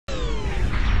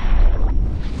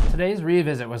Today's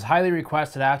revisit was highly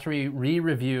requested after we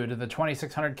re-reviewed the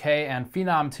 2600K and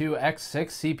Phenom II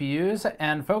X6 CPUs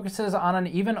and focuses on an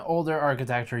even older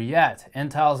architecture yet,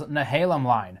 Intel's Nehalem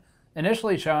line.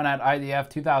 Initially shown at IDF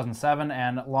 2007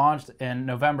 and launched in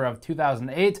November of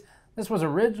 2008, this was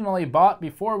originally bought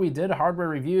before we did hardware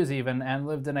reviews even and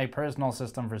lived in a personal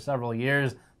system for several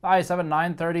years. The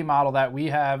i7-930 model that we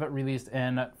have released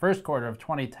in first quarter of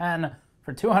 2010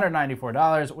 for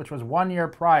 $294, which was 1 year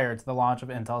prior to the launch of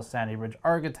Intel's Sandy Bridge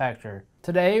architecture.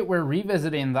 Today, we're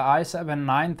revisiting the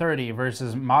i7-930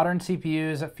 versus modern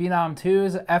CPUs, Phenom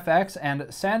IIs, FX, and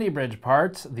Sandy Bridge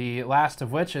parts, the last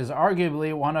of which is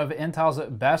arguably one of Intel's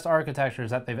best architectures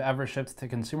that they've ever shipped to the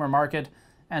consumer market,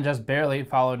 and just barely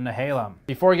followed Nehalem.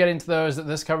 Before getting to those,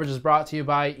 this coverage is brought to you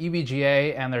by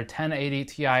EVGA and their 1080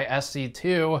 Ti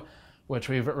SC2, which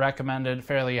we've recommended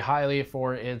fairly highly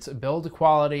for its build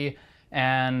quality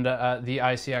and the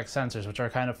ICX sensors, which are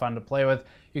kind of fun to play with.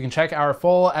 You can check our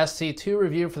full SC2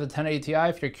 review for the 1080 Ti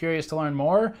if you're curious to learn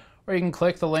more, or you can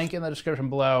click the link in the description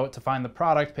below to find the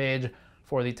product page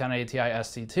for the 1080 Ti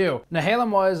SC2. Nehalem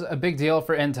was a big deal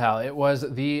for Intel. It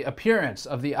was the appearance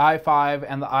of the i5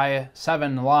 and the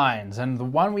i7 lines, and the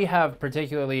one we have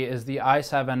particularly is the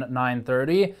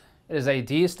i7-930. It is a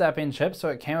D-stepping chip, so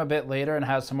it came a bit later and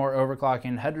has some more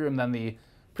overclocking headroom than the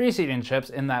preceding chips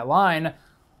in that line.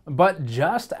 But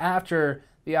just after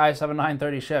the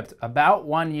i7-930 shipped, about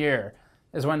 1 year,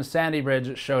 is when Sandy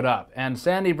Bridge showed up. And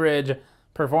Sandy Bridge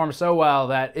performed so well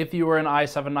that if you were an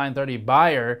i7-930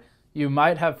 buyer, you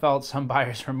might have felt some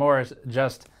buyer's remorse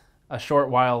just a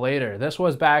short while later. This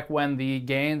was back when the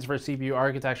gains for CPU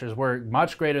architectures were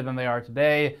much greater than they are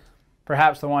today,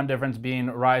 perhaps the one difference being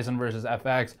Ryzen versus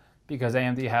FX, because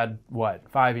AMD had,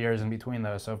 5 years in between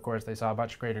those, so of course they saw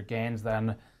much greater gains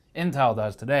than Intel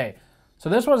does today. So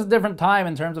this was a different time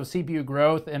in terms of CPU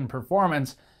growth and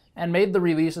performance and made the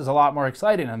releases a lot more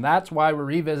exciting, and that's why we're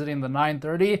revisiting the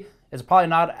 930. It's probably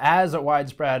not as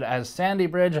widespread as Sandy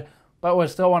Bridge, but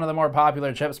was still one of the more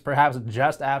popular chips, perhaps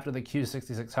just after the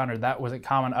Q6600. That was a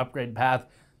common upgrade path,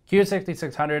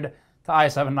 Q6600 to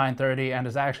i7-930, and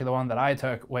is actually the one that I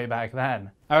took way back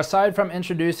then. Now, aside from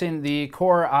introducing the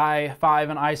Core i5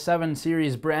 and i7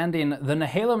 series branding, the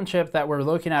Nehalem chip that we're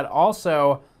looking at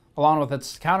also, along with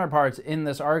its counterparts in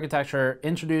this architecture,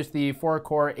 introduced the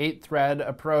 4-core, 8-thread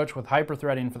approach with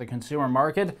hyperthreading for the consumer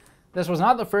market. This was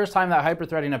not the first time that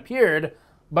hyperthreading appeared,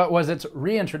 but was its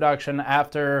reintroduction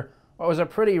after what was a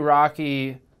pretty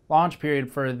rocky launch period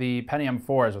for the Phenom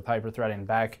IIs with hyperthreading.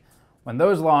 Back when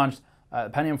those launched,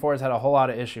 Phenom IIs had a whole lot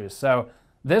of issues. So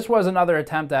this was another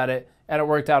attempt at it, and it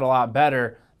worked out a lot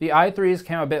better. The i3s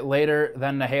came a bit later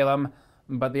than Nehalem,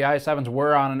 but the i7s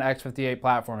were on an x58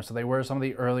 platform, so they were some of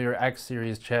the earlier X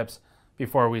series chips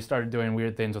before we started doing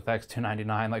weird things with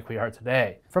X299 like we are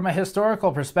today. From a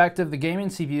historical perspective, the gaming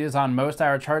CPUs on most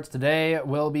our charts today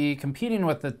will be competing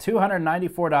with the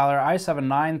 $294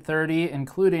 i7-930,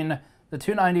 including the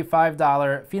 $295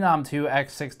 Phenom II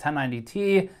X6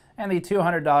 1090T and the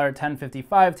 $200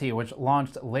 1055T, which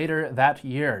launched later that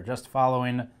year, just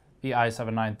following the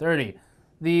i7-930.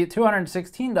 The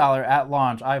 $216 at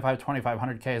launch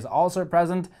i5-2500K is also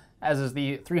present, as is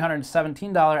the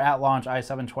 $317 at launch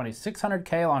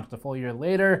i7-2600K, launched a full year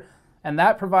later, and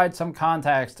that provides some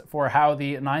context for how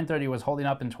the 930 was holding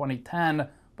up in 2010.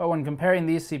 But when comparing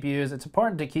these CPUs, it's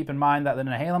important to keep in mind that the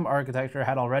Nehalem architecture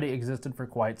had already existed for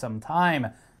quite some time.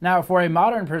 Now, for a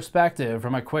modern perspective,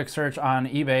 from a quick search on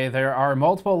eBay, there are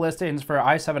multiple listings for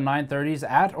i7-930s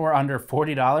at or under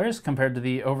 $40 compared to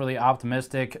the overly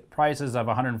optimistic prices of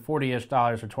 $140-ish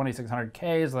for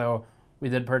 2600Ks, though we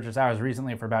did purchase ours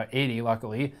recently for about $80,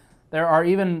 luckily. There are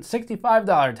even $65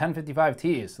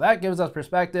 1055Ts. So that gives us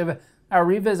perspective. Our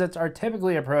revisits are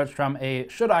typically approached from a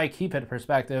should I keep it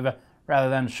perspective rather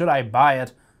than should I buy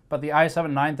it, but the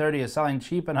i7-930 is selling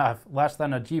cheap enough, less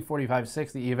than a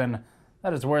G4560 even,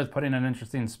 that it's worth putting an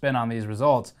interesting spin on these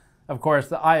results. Of course,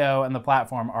 the I/O and the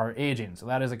platform are aging, so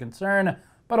that is a concern,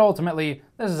 but ultimately,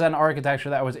 this is an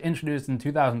architecture that was introduced in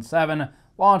 2007,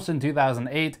 launched in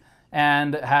 2008,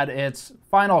 and had its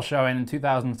final showing in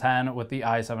 2010 with the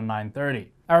i7-930.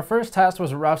 Our first test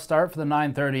was a rough start for the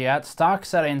 930. At stock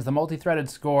settings, the multi-threaded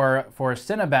score for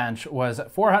Cinebench was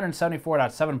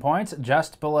 474.7 points,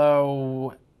 just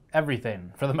below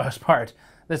everything for the most part.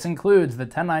 This includes the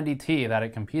 1090T that it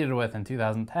competed with in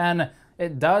 2010.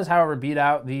 It does, however, beat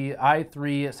out the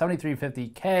i3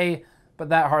 7350K, but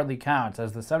that hardly counts,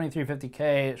 as the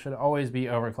 7350K should always be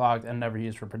overclocked and never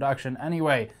used for production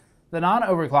anyway. The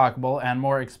non-overclockable and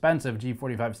more expensive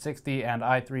G4560 and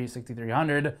i3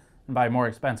 6300, and by more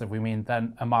expensive we mean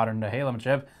than a modern Nehalem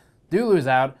chip, do lose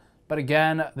out, but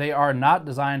again, they are not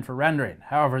designed for rendering.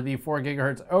 However, the 4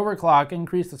 GHz overclock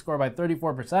increased the score by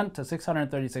 34% to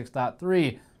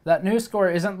 636.3. That new score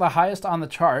isn't the highest on the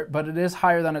chart, but it is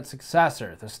higher than its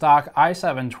successor, the stock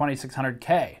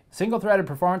i7-2600K. Single-threaded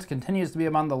performance continues to be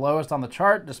among the lowest on the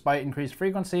chart, despite increased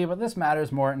frequency, but this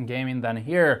matters more in gaming than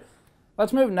here.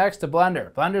 Let's move next to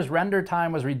Blender. Blender's render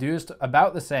time was reduced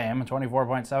about the same,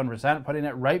 24.7%, putting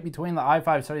it right between the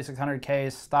i5-7600K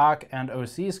stock and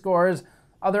OC scores.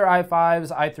 Other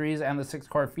i5s, i3s, and the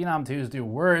 6-core Phenom IIs do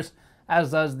worse,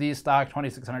 as does the stock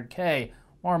 2600K.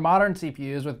 More modern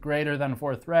CPUs with greater than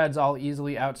 4 threads all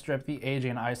easily outstrip the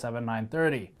aging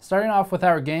i7-930. Starting off with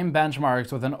our game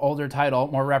benchmarks with an older title,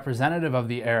 more representative of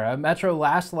the era, Metro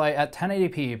Last Light at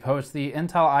 1080p posts the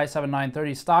Intel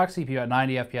i7-930 stock CPU at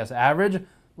 90 FPS average.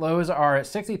 Lows are at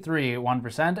 63,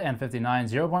 1% and 59,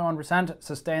 0.1%,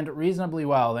 sustained reasonably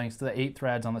well thanks to the 8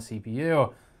 threads on the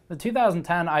CPU. The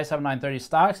 2010 i7-930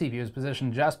 stock CPU is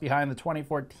positioned just behind the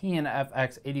 2014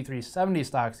 FX8370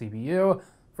 stock CPU.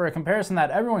 For a comparison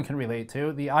that everyone can relate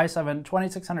to, the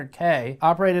i7-2600K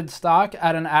operated stock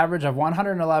at an average of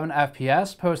 111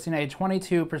 FPS, posting a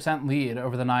 22% lead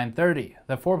over the 930.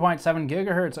 The 4.7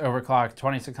 GHz overclocked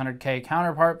 2600K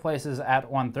counterpart places at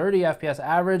 130 FPS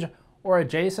average, or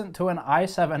adjacent to an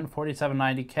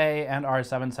i7-4790K and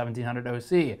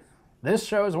R7-1700 OC. This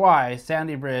shows why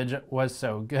Sandy Bridge was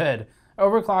so good.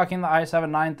 Overclocking the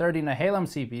i7-930 Nehalem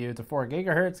CPU to 4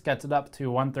 GHz gets it up to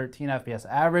 113 FPS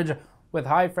average, with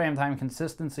high frame time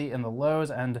consistency in the lows,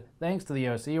 and thanks to the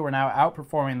OC, we're now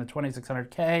outperforming the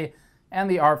 2600K and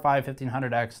the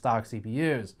R5-1500X stock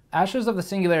CPUs. Ashes of the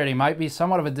Singularity might be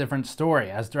somewhat of a different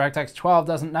story, as DirectX 12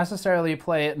 doesn't necessarily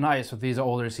play it nice with these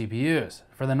older CPUs.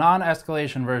 For the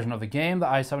non-escalation version of the game, the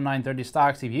i7-930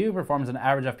 stock CPU performs an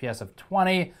average FPS of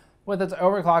 20, with its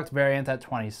overclocked variant at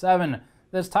 27.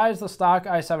 This ties the stock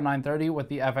i7-930 with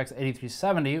the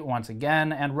FX8370 once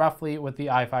again, and roughly with the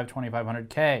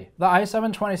i5-2500K. The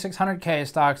i7-2600K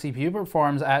stock CPU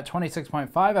performs at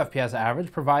 26.5 FPS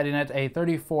average, providing it a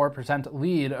 34%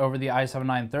 lead over the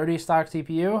i7-930 stock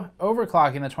CPU.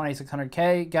 Overclocking the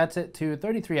 2600K gets it to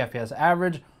 33 FPS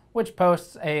average, which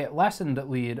posts a lessened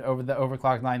lead over the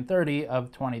overclocked 930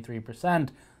 of 23%.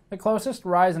 The closest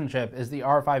Ryzen chip is the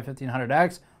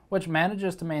R5-1500X, which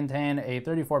manages to maintain a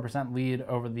 34% lead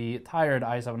over the tired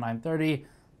i7-930,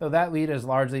 though that lead is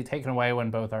largely taken away when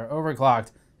both are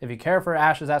overclocked. If you care for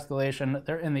Ash's escalation,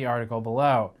 they're in the article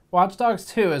below. Watch Dogs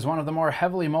 2 is one of the more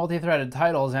heavily multi-threaded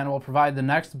titles and will provide the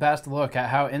next best look at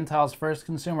how Intel's first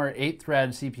consumer 8-thread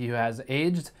CPU has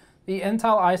aged. The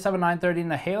Intel i7-930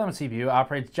 Nehalem CPU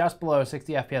operates just below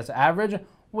 60 FPS average,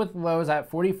 with lows at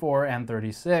 44 and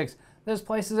 36. This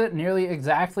places it nearly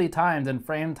exactly timed in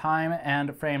frame time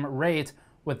and frame rate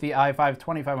with the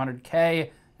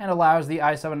i5-2500K, and allows the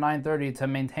i7-930 to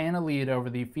maintain a lead over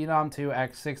the Phenom II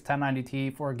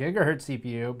X6-1090T 4 GHz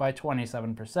CPU by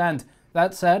 27%.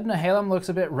 That said, Nehalem looks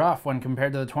a bit rough when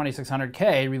compared to the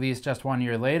 2600K, released just 1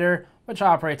 year later, which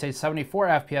operates a 74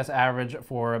 FPS average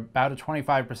for about a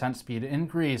 25% speed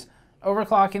increase.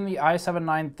 Overclocking the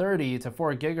i7-930 to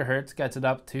 4 GHz gets it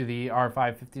up to the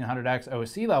R5-1500X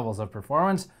OC levels of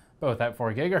performance, both at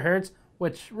 4 GHz,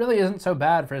 which really isn't so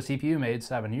bad for a CPU made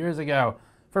 7 years ago.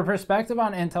 For perspective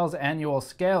on Intel's annual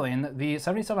scaling, the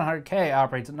 7700K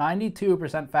operates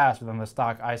 92% faster than the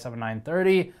stock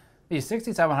i7-930, the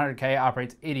 6700K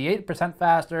operates 88%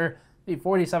 faster, the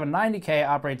 4790K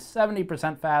operates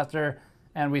 70% faster,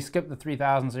 and we skip the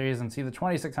 3000 series and see the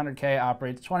 2600K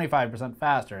operates 25%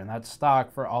 faster, and that's stock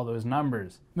for all those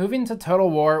numbers. Moving to Total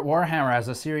War Warhammer as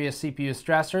a serious CPU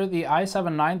stressor, the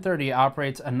i7-930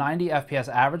 operates a 90 FPS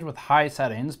average with high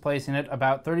settings, placing it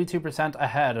about 32%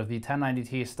 ahead of the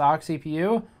 1090T stock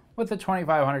CPU, with the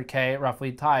 2500K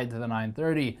roughly tied to the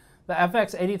 930. The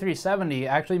FX8370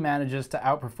 actually manages to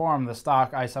outperform the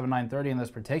stock i7-930 in this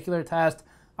particular test,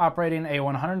 operating a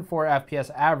 104 FPS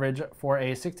average for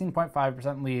a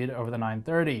 16.5% lead over the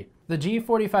 930. The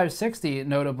G4560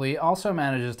 notably also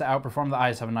manages to outperform the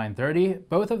i7-930.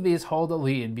 Both of these hold a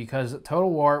lead because Total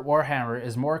War Warhammer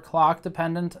is more clock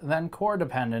dependent than core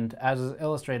dependent, as is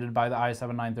illustrated by the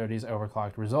i7-930's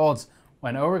overclocked results.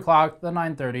 When overclocked, the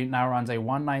 930 now runs a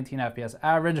 119 FPS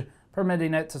average,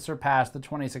 permitting it to surpass the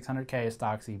 2600K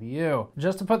stock CPU.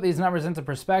 Just to put these numbers into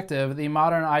perspective, the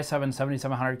modern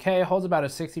i7-7700K holds about a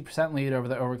 60% lead over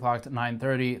the overclocked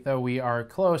 930, though we are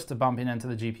close to bumping into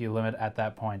the GPU limit at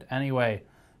that point anyway.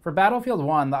 For Battlefield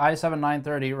 1, the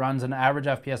i7-930 runs an average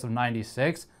FPS of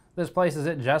 96. This places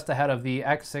it just ahead of the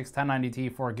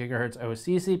X6-1090T 4 GHz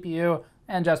OC CPU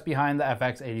and just behind the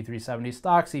FX8370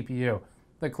 stock CPU.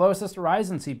 The closest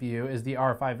Ryzen CPU is the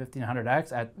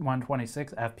R5-1500X at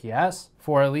 126 FPS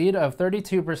for a lead of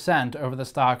 32% over the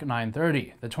stock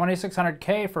 930. The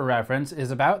 2600K, for reference,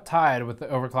 is about tied with the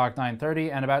overclocked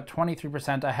 930 and about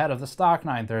 23% ahead of the stock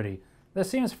 930. This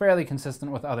seems fairly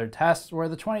consistent with other tests, where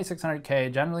the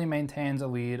 2600K generally maintains a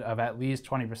lead of at least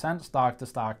 20%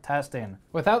 stock-to-stock testing.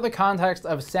 Without the context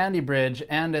of Sandy Bridge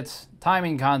and its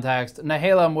timing context,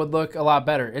 Nehalem would look a lot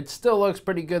better. It still looks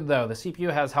pretty good though. The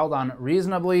CPU has held on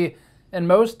reasonably. In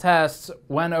most tests,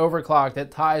 when overclocked,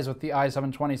 it ties with the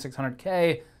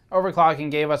i7-2600K.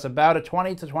 Overclocking gave us about a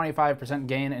 20 to 25%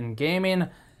 gain in gaming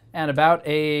and about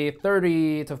a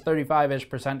 30 to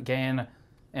 35-ish% gain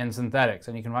and synthetics,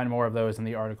 and you can find more of those in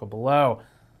the article below.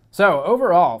 So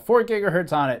overall, 4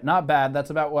 gigahertz on it, not bad. That's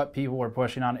about what people were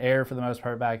pushing on air for the most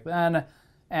part back then,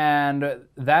 and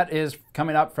that is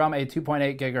coming up from a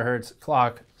 2.8 gigahertz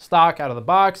clock stock out of the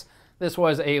box. This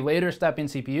was a later stepping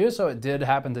CPU, so it did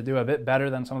happen to do a bit better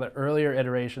than some of the earlier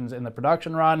iterations in the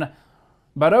production run.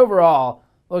 But overall,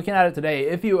 looking at it today,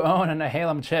 if you own a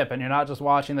Nehalem chip, and you're not just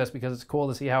watching this because it's cool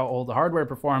to see how old the hardware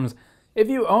performs, if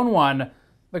you own one,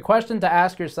 the question to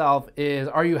ask yourself is,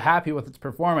 are you happy with its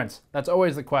performance? That's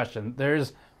always the question.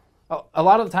 There's a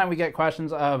lot of the time we get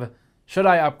questions of, should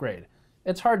I upgrade?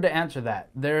 It's hard to answer that.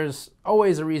 There's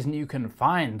always a reason you can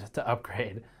find to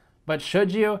upgrade. But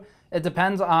should you? It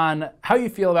depends on how you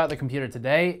feel about the computer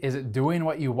today. Is it doing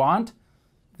what you want?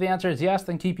 If the answer is yes,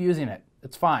 then keep using it.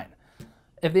 It's fine.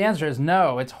 If the answer is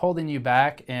no, it's holding you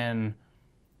back in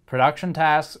production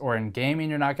tasks or in gaming,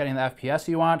 you're not getting the FPS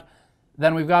you want,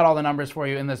 then we've got all the numbers for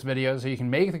you in this video so you can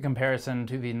make the comparison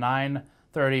to the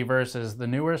 930 versus the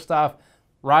newer stuff.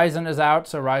 Ryzen is out,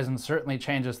 so Ryzen certainly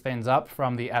changes things up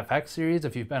from the FX series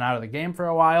if you've been out of the game for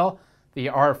a while. The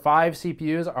R5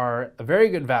 CPUs are a very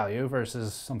good value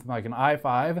versus something like an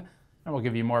i5, and will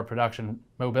give you more production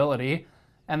mobility.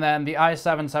 And then the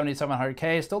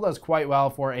i7-7700K still does quite well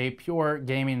for a pure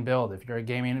gaming build. If you're a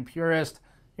gaming purist,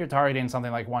 you're targeting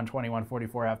something like 120,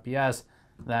 144 FPS,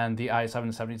 then the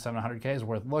i7-7700K is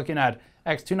worth looking at.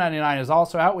 X299 is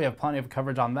also out. We have plenty of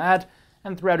coverage on that.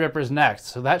 And Threadripper's next.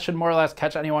 So that should more or less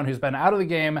catch anyone who's been out of the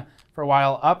game for a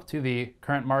while up to the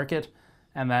current market,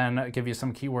 and then give you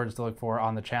some keywords to look for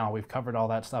on the channel. We've covered all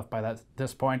that stuff by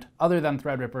this point, other than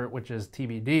Threadripper, which is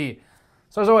TBD.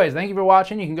 So as always, thank you for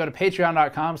watching. You can go to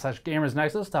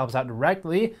patreon.com/gamersnexus to help us out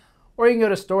directly, or you can go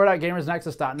to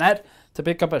store.gamersnexus.net to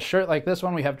pick up a shirt like this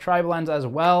one. We have tribal ends as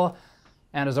well.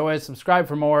 And as always, subscribe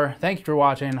for more. Thank you for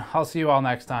watching. I'll see you all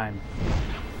next time.